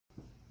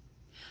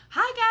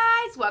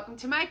Hi guys, welcome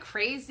to my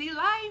crazy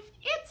life.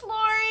 It's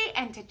Lori,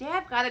 and today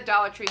I've got a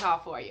Dollar Tree haul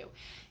for you.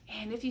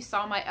 And if you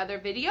saw my other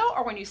video,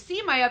 or when you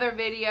see my other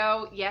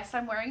video, yes,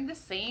 I'm wearing the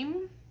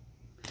same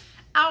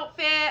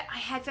outfit. I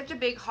had such a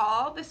big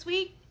haul this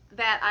week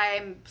that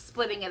I'm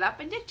splitting it up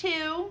into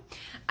two.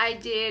 I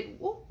did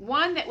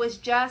one that was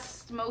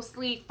just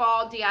mostly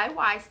fall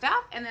DIY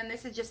stuff, and then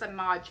this is just a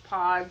Mod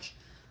Podge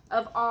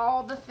of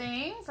all the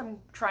things. I'm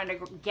trying to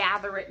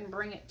gather it and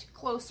bring it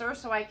closer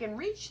so I can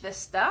reach this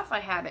stuff. I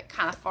had it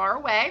kind of far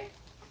away.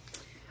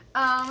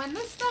 And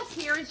this stuff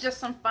here is just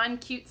some fun,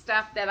 cute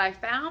stuff that I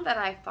found that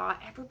I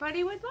thought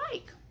everybody would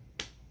like.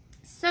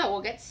 So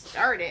we'll get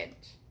started.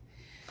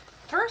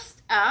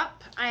 First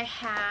up, I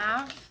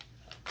have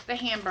the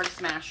Hamburg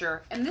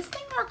Smasher, and this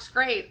thing works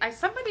great.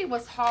 Somebody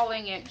was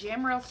hauling it.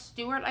 Jamrell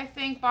Stewart, I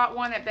think, bought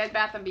one at Bed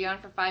Bath & Beyond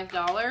for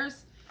 $5.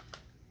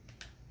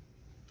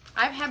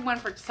 I've had one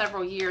for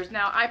several years.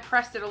 Now, I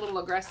pressed it a little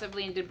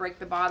aggressively and did break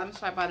the bottom,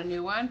 so I bought a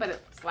new one, but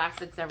it's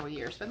lasted several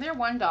years. So they're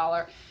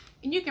 $1,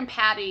 and you can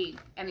patty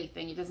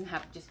anything. It doesn't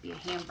have to just be a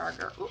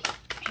hamburger. Ooh,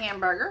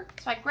 hamburger.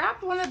 So I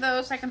grabbed one of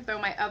those so I can throw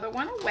my other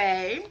one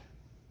away.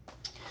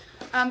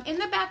 In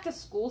the back to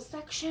school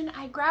section,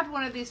 I grabbed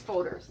one of these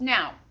folders.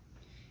 Now,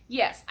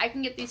 yes, I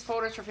can get these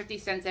folders for 50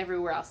 cents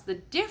everywhere else. The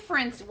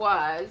difference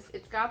was,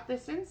 it's got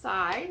this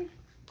inside,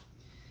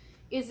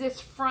 is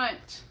this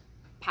front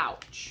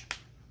pouch.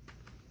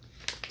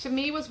 To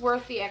me, was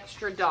worth the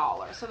extra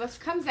 $1. So this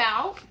comes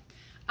out.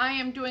 I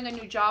am doing a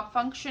new job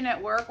function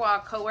at work while a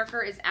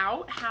coworker is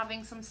out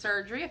having some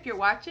surgery. If you're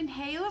watching,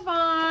 hey,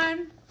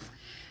 Lavon.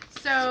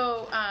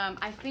 So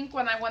I think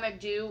what I want to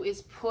do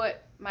is put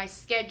my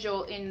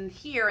schedule in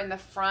here in the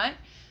front,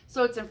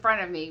 so it's in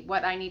front of me,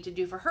 what I need to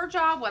do for her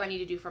job, what I need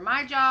to do for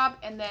my job,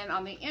 and then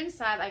on the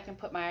inside I can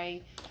put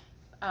my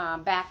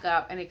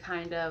backup and it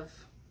kind of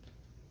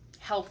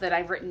help that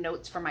I've written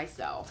notes for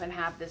myself and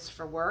have this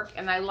for work.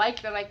 And I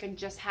like that I can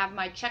just have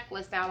my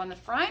checklist out on the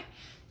front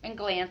and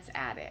glance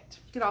at it.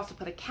 You could also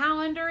put a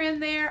calendar in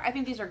there. I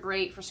think these are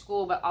great for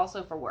school, but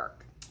also for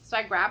work. So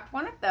I grabbed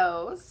one of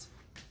those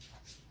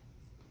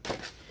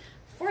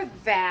for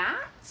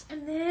that.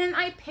 And then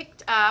I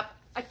picked up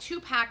a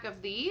 2-pack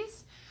of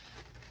these.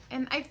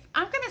 And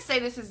I'm going to say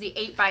this is the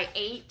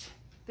 8x8.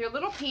 They're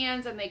little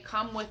pans and they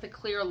come with the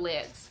clear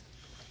lids.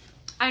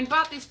 I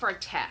bought these for a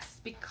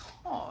test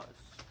because,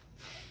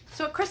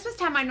 so at Christmas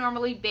time I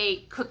normally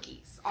bake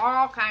cookies,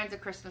 all kinds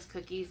of Christmas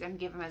cookies, and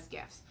give them as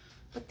gifts.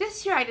 But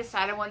this year I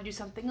decided I want to do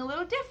something a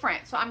little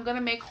different. So I'm going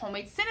to make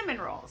homemade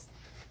cinnamon rolls.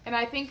 And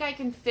I think I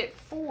can fit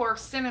 4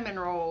 cinnamon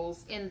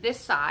rolls in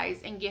this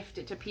size and gift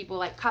it to people,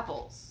 like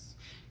couples.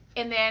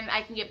 And then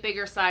I can get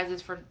bigger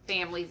sizes for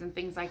families and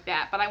things like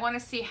that. But I want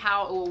to see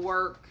how it will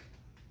work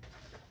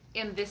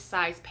in this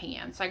size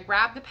pan. So I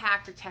grabbed the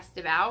pack to test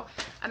it out.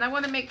 And I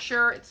want to make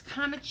sure it's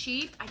kind of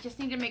cheap. I just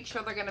need to make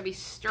sure they're going to be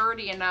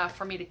sturdy enough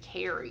for me to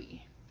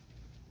carry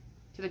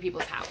to the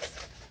people's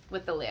house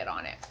with the lid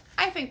on it.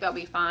 I think they'll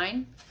be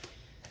fine.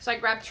 So I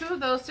grabbed 2 of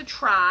those to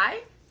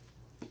try.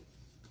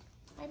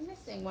 I'm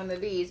missing one of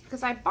these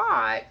because I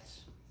bought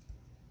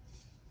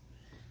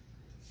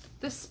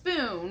the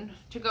spoon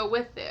to go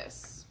with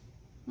this.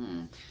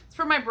 It's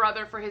for my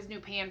brother for his new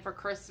pan for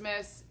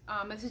Christmas.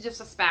 This is just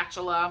a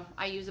spatula.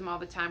 I use them all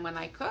the time when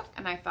I cook,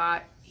 and I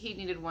thought he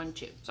needed one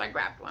too. So I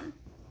grabbed one.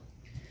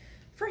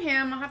 For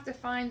him, I'll have to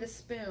find the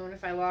spoon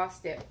if I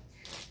lost it.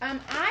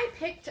 I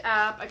picked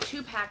up a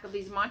 2-pack of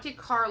these Monte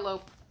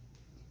Carlo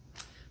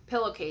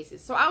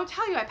pillowcases. So I'll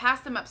tell you, I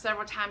passed them up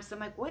several times. So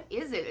I'm like, what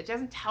is it? It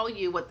doesn't tell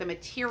you what the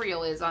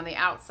material is on the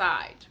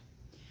outside.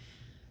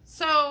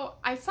 So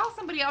I saw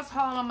somebody else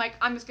haul them. I'm like,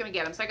 I'm just going to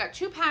get them. So I got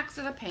 2 packs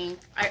of the pink.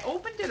 I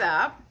opened it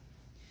up.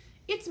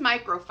 It's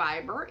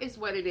microfiber is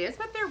what it is,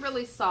 but they're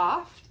really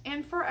soft.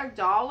 And for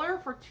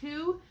 $1 for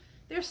 2,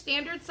 they're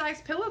standard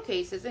size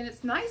pillowcases. And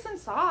it's nice and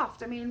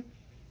soft. I mean,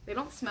 they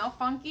don't smell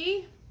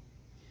funky.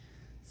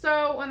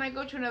 So when I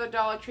go to another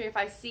Dollar Tree, if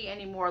I see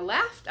any more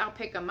left, I'll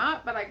pick them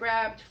up. But I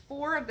grabbed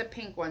 4 of the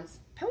pink ones.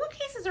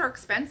 Pillowcases are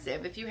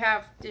expensive if you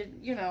have to,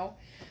 you know,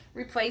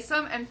 replace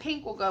them. And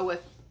pink will go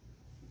with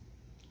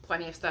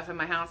plenty of stuff in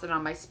my house and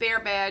on my spare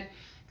bed,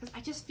 because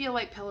I just feel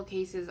like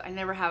pillowcases, I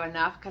never have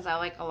enough because I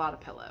like a lot of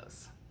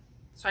pillows.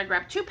 So I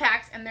grabbed 2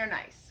 packs and they're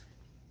nice.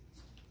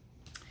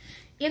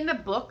 In the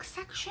book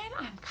section,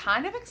 I'm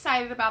kind of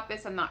excited about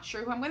this. I'm not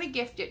sure who I'm going to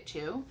gift it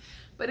to,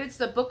 but it's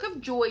the Book of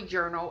Joy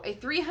Journal, a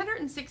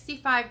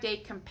 365-day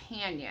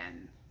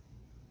companion.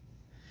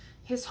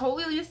 His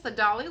Holiness the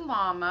Dalai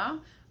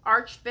Lama,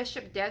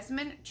 Archbishop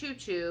Desmond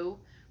Tutu,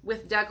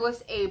 with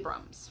Douglas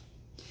Abrams.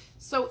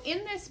 So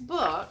in this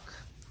book,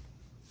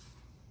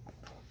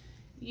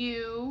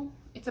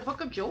 it's a book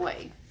of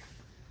joy.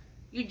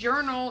 You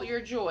journal your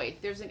joy.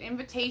 There's an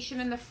invitation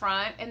in the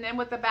front, and then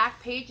what the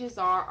back pages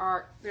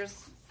are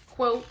there's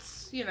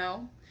quotes, you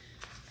know,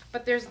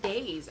 but there's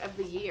days of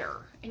the year,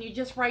 and you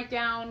just write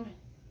down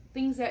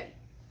things that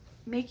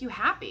make you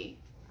happy.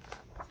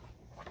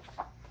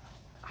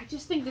 I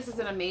just think this is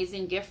an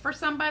amazing gift for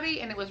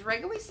somebody, and it was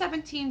regularly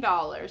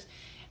 $17.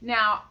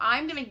 Now,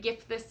 I'm going to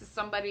gift this to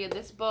somebody in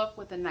this book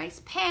with a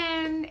nice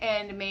pen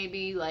and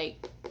maybe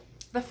like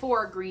The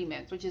Four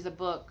Agreements, which is a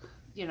book,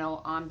 you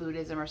know, on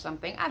Buddhism or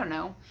something. I don't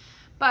know.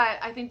 But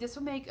I think this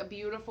will make a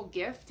beautiful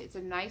gift. It's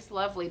a nice,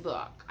 lovely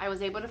book. I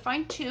was able to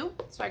find 2,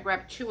 so I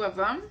grabbed 2 of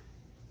them.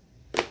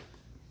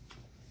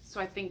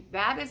 So I think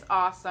that is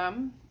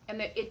awesome. And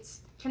that it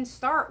can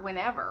start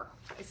whenever.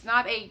 It's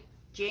not a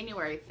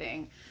January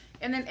thing.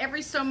 And then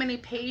every so many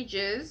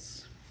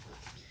pages,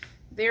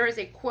 there is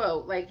a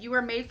quote, like, you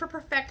are made for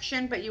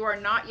perfection, but you are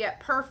not yet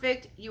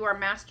perfect. You are a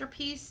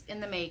masterpiece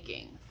in the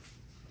making.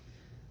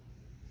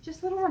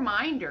 Just little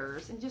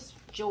reminders and just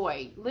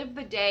joy. Live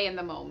the day in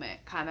the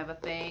moment kind of a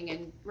thing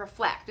and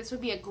reflect. This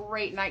would be a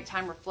great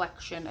nighttime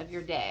reflection of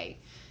your day.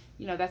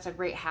 You know, that's a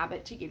great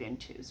habit to get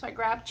into. So I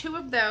grabbed 2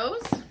 of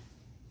those.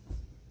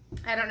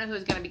 I don't know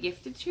who's going to be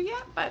gifted to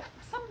yet, but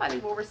somebody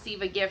will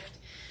receive a gift,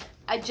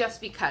 a just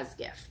because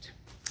gift.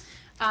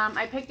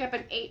 I picked up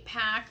an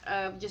 8-pack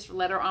of just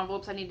letter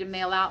envelopes. I need to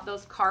mail out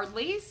those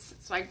cardlies.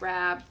 So I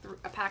grabbed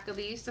a pack of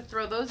these to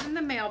throw those in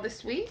the mail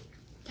this week.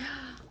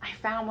 I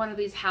found one of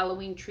these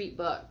Halloween treat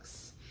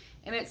books.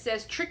 And it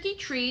says, Tricky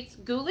Treats,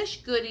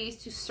 Ghoulish Goodies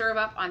to Serve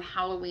Up on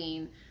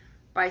Halloween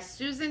by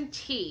Susan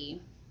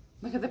T.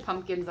 Look at the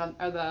pumpkins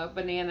or the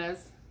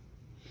bananas.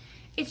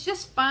 It's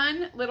just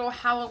fun little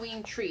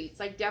Halloween treats,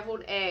 like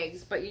deviled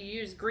eggs, but you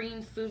use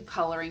green food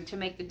coloring to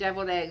make the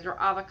deviled eggs,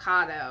 or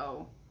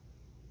avocado.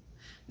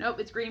 Nope,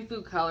 it's green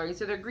food coloring.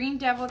 So they're green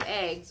deviled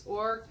eggs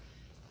or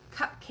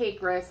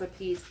cupcake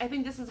recipes. I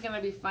think this is going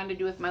to be fun to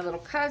do with my little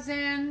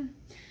cousin.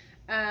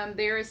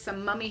 There is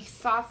some mummy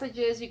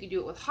sausages. You could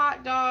do it with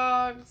hot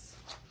dogs.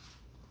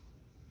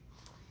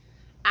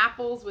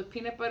 Apples with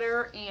peanut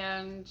butter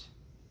and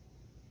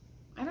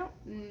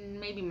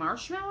maybe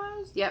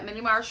marshmallows? Yeah,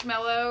 mini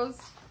marshmallows.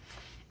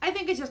 I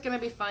think it's just going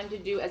to be fun to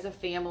do as a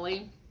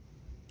family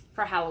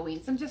for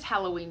Halloween. Some just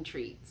Halloween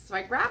treats. So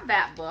I grabbed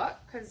that book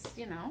because,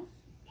 you know,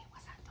 it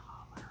was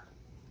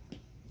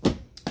 $1.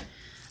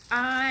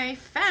 I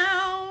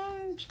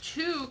found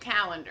 2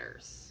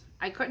 calendars.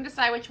 I couldn't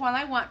decide which one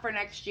I want for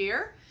next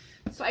year.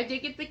 So I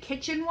did get the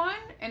kitchen one,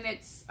 and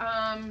it's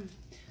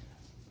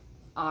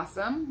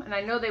awesome. And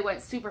I know they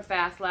went super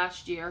fast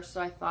last year,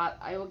 so I thought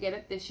I will get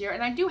it this year.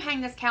 And I do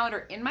hang this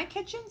calendar in my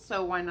kitchen,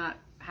 so why not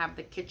have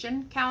the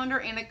kitchen calendar,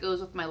 and it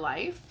goes with my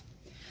life.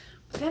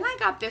 But then I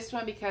got this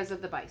one because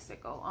of the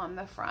bicycle on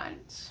the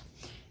front.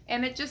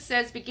 And it just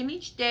says, begin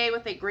each day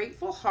with a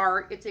grateful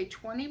heart. It's a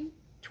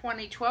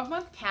 2020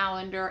 12-month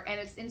calendar, and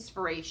it's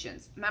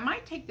inspirations. And I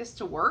might take this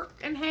to work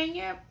and hang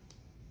it.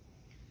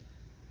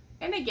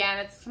 And again,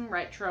 it's some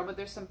retro, but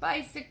there's some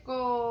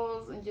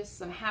bicycles and just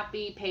some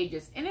happy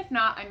pages. And if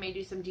not, I may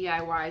do some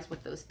DIYs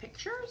with those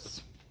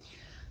pictures.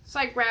 So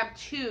I grabbed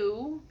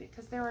 2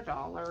 because they're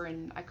 $1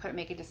 and I couldn't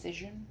make a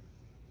decision.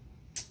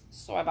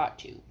 So I bought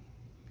 2.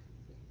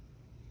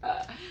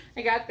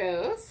 I got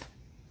those.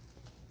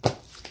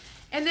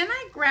 And then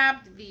I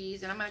grabbed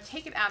these, and I'm going to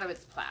take it out of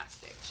its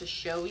plastic to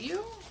show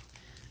you.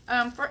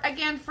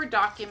 For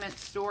document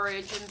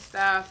storage and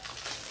stuff.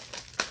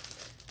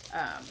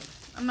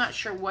 I'm not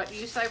sure what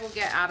use I will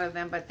get out of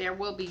them, but there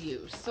will be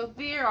use. So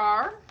there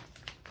are,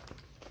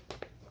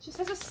 just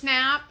has a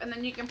snap, and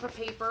then you can put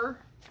paper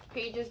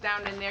pages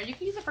down in there. You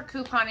can use it for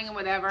couponing and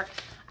whatever.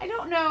 I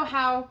don't know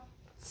how,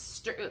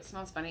 it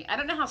smells funny. I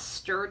don't know how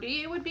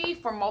sturdy it would be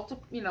for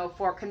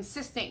for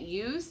consistent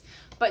use,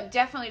 but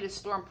definitely to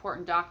store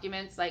important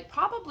documents. Like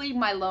probably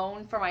my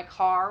loan for my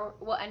car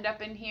will end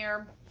up in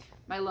here,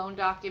 my loan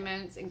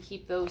documents, and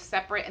keep those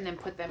separate and then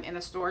put them in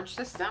a storage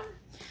system.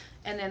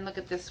 And then look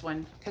at this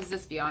one, because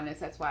let's be honest,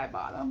 that's why I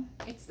bought them.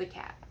 It's the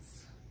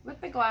cats with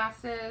the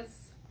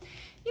glasses.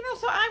 You know,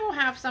 so I will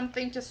have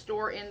something to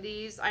store in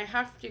these. I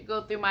have to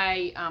go through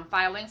my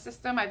filing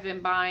system. I've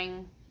been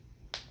buying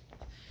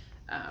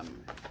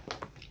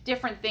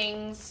different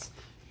things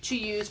to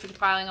use for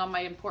filing all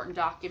my important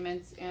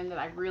documents, and that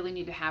I really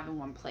need to have in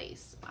one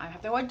place. I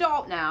have to go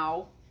adult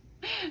now.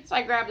 So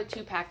I grabbed a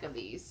 2-pack of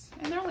these,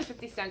 and they're only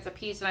 50 cents a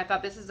piece, and I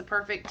thought this is the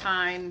perfect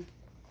time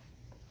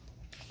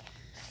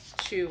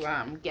to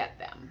get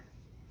them.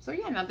 So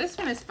yeah, now this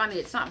one is funny.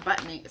 It's not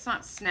buttoning. It's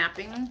not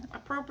snapping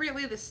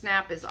appropriately. The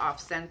snap is off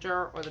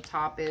center, or the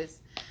top is.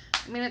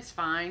 I mean, it's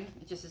fine.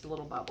 It just is a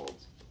little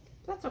bubbled.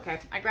 That's okay.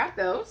 I grabbed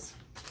those.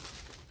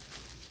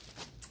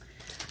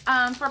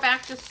 For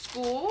back to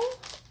school,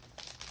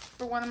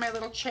 for one of my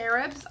little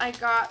cherubs, I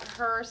got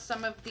her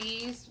some of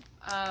these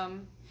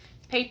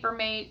Paper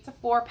Mate. It's a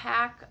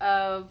 4-pack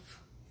of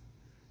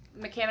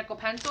mechanical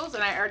pencils,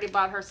 and I already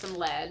bought her some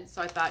lead, so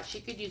I thought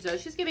she could use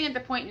those. She's getting at the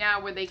point now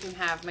where they can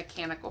have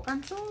mechanical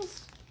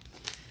pencils,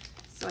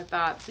 so I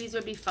thought these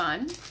would be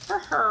fun for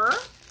her.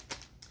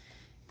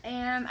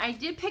 And I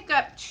did pick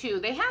up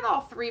 2. They had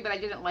all 3, but I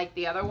didn't like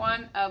the other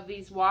one of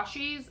these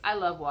washies. I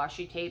love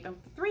washi tape, and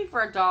 3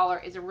 for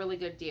 $1 is a really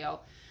good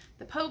deal.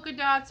 The polka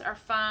dots are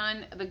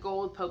fun. The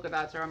gold polka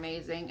dots are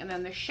amazing, and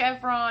then the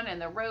chevron and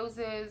the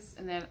roses,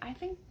 and then I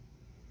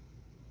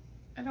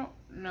don't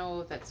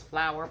know if that's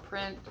flower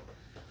print.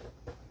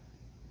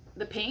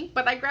 the pink,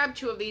 but I grabbed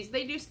 2 of these.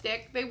 They do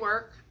stick. They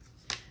work.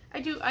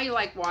 I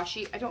like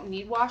washi. I don't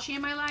need washi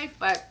in my life,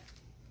 but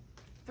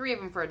 3 of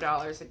them for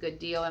 $1 is a good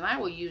deal, and I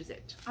will use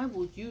it. I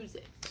will use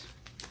it.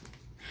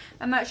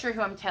 I'm not sure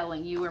who I'm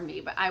telling, you or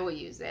me, but I will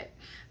use it.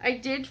 I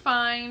did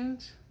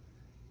find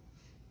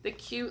the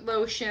cute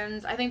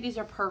lotions. I think these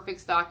are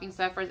perfect stocking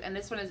stuffers, and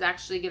this one is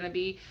actually going to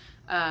be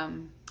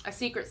a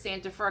Secret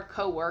Santa for a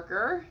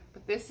coworker.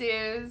 But this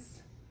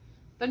is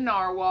the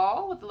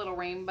narwhal with the little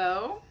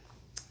rainbow.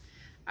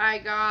 I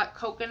got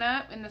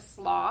coconut in the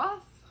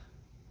sloth,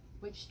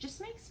 which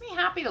just makes me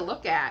happy to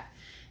look at.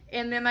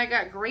 And then I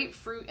got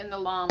grapefruit in the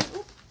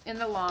llama.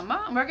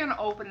 And we're going to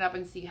open it up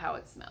and see how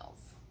it smells.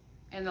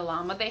 In the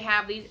llama, they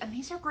have these, and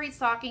these are great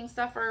stocking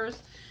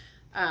stuffers,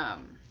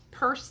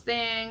 purse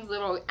things,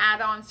 little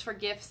add-ons for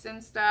gifts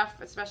and stuff,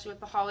 especially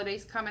with the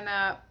holidays coming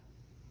up.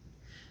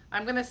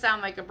 I'm going to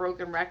sound like a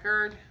broken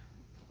record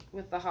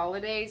with the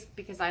holidays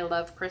because I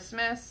love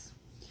Christmas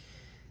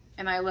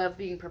and I love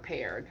being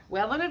prepared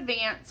well in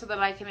advance so that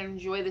I can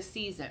enjoy the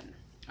season.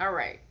 All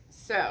right,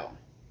 so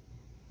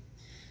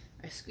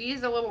I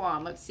squeezed a little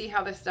on. Let's see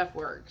how this stuff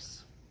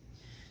works.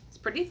 It's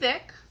pretty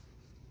thick.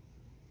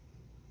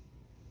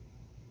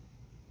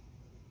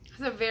 It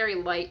has a very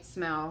light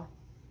smell.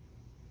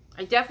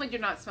 I definitely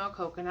do not smell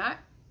coconut.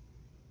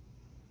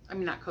 I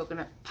mean, not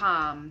coconut,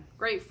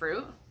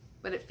 grapefruit.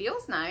 But it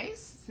feels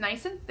nice. It's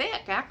nice and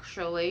thick,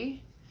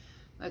 actually.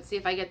 Let's see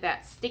if I get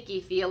that sticky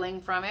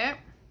feeling from it.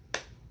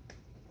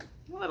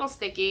 A little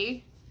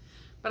sticky,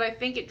 but I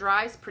think it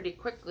dries pretty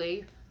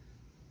quickly.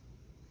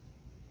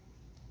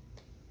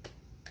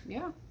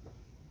 Yeah.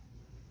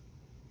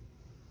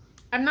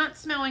 I'm not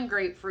smelling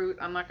grapefruit,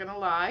 I'm not gonna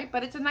lie,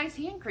 but it's a nice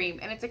hand cream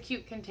and it's a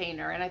cute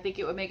container, and I think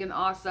it would make an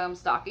awesome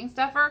stocking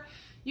stuffer.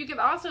 You could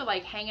also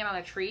like hang it on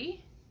a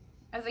tree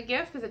as a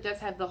gift because it does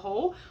have the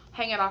hole.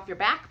 Hang it off your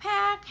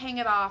backpack, hang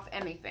it off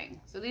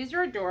anything. So these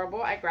are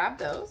adorable. I grabbed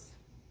those.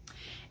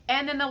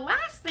 And then the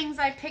last things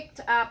I picked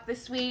up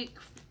this week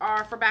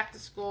are for back to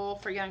school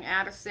for young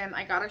Addison.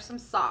 I got her some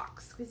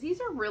socks because these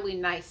are really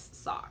nice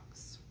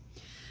socks.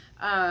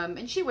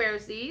 And she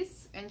wears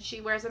these and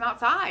she wears them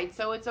outside,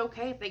 so it's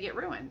okay if they get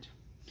ruined.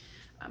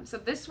 So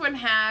this one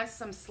has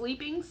some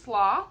sleeping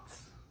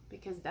sloths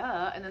because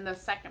duh, and then the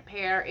second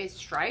pair is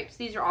stripes.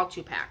 These are all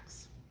 2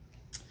 packs.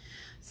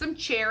 Some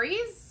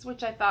cherries,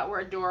 which I thought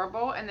were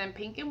adorable, and then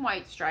pink and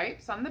white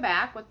stripes on the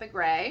back with the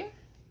gray.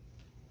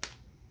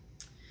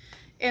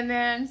 And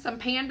then some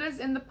pandas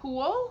in the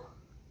pool,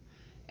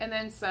 and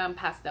then some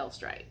pastel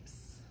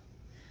stripes.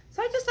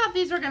 So I just thought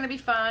these were going to be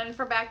fun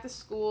for back to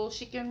school.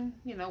 She can,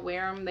 you know,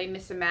 wear them. They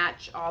miss a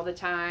match all the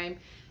time.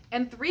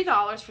 And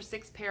 $3 for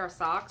 6 pair of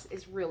socks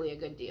is really a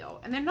good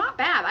deal. And they're not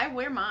bad. I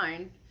wear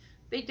mine.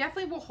 They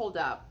definitely will hold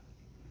up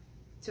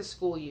to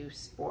school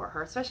use for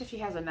her, especially if she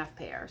has enough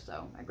pair.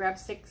 So I grabbed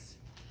six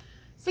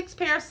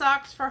pair of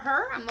socks for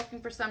her. I'm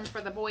looking for some for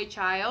the boy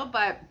child,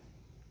 but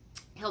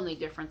he'll need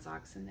different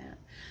socks than that.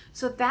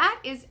 So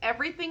that is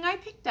everything I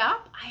picked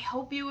up. I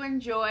hope you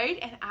enjoyed,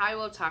 and I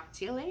will talk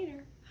to you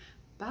later.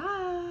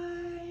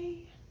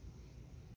 Bye.